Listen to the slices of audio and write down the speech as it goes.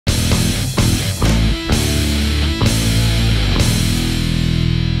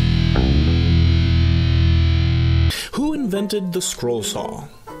invented the scroll saw?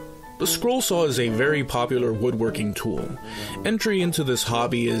 The scroll saw is a very popular woodworking tool. Entry into this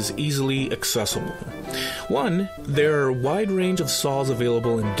hobby is easily accessible. 1. There are a wide range of saws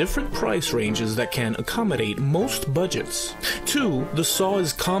available in different price ranges that can accommodate most budgets. 2. The saw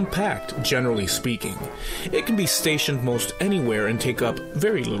is compact, generally speaking. It can be stationed most anywhere and take up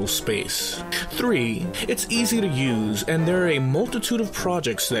very little space. 3. It's easy to use, and there are a multitude of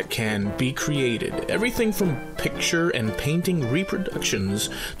projects that can be created. Everything from picture and painting reproductions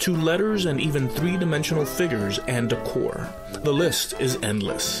to letters and even three-dimensional figures and decor. The list is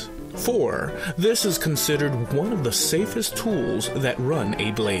endless. 4. This is considered one of the safest tools that run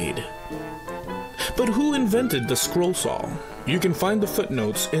a blade. But who invented the scroll saw? You can find the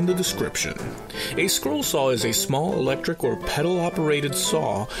footnotes in the description. A scroll saw is a small electric or pedal-operated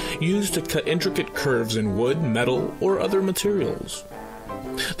saw used to cut intricate curves in wood, metal, or other materials.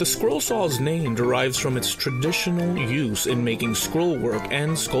 The scroll saw's name derives from its traditional use in making scrollwork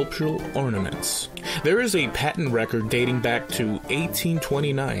and sculptural ornaments. There is a patent record dating back to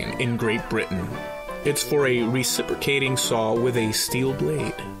 1829 in Great Britain. It's for a reciprocating saw with a steel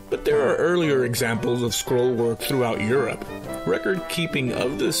blade. But there are earlier examples of scrollwork throughout Europe. Record keeping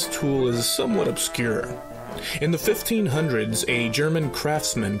of this tool is somewhat obscure. In the 1500s, a German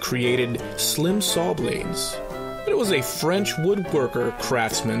craftsman created slim saw blades. It was a French woodworker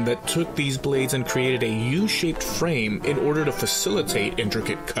craftsman that took these blades and created a U-shaped frame in order to facilitate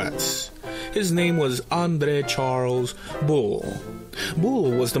intricate cuts. His name was André-Charles Boule.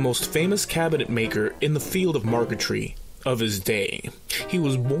 Boule was the most famous cabinet maker in the field of marquetry of his day. He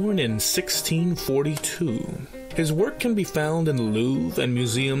was born in 1642. His work can be found in the Louvre and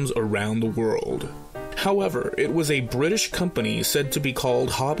museums around the world. However, it was a British company said to be called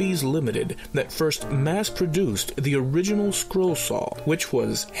Hobbies Limited that first mass-produced the original scroll saw, which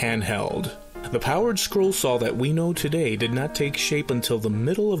was handheld. The powered scroll saw that we know today did not take shape until the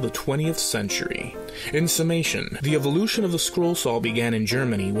middle of the 20th century. In summation, the evolution of the scroll saw began in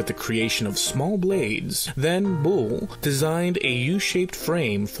Germany with the creation of small blades. Then Boule designed a U-shaped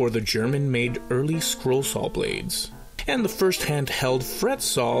frame for the German-made early scroll saw blades. And the first handheld fret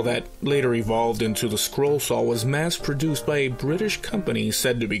saw that later evolved into the scroll saw was mass-produced by a British company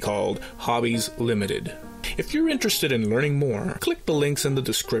said to be called Hobbies Limited. If you're interested in learning more, click the links in the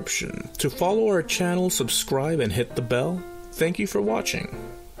description. To follow our channel, subscribe, and hit the bell. Thank you for watching.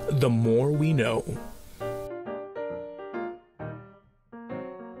 The more we know.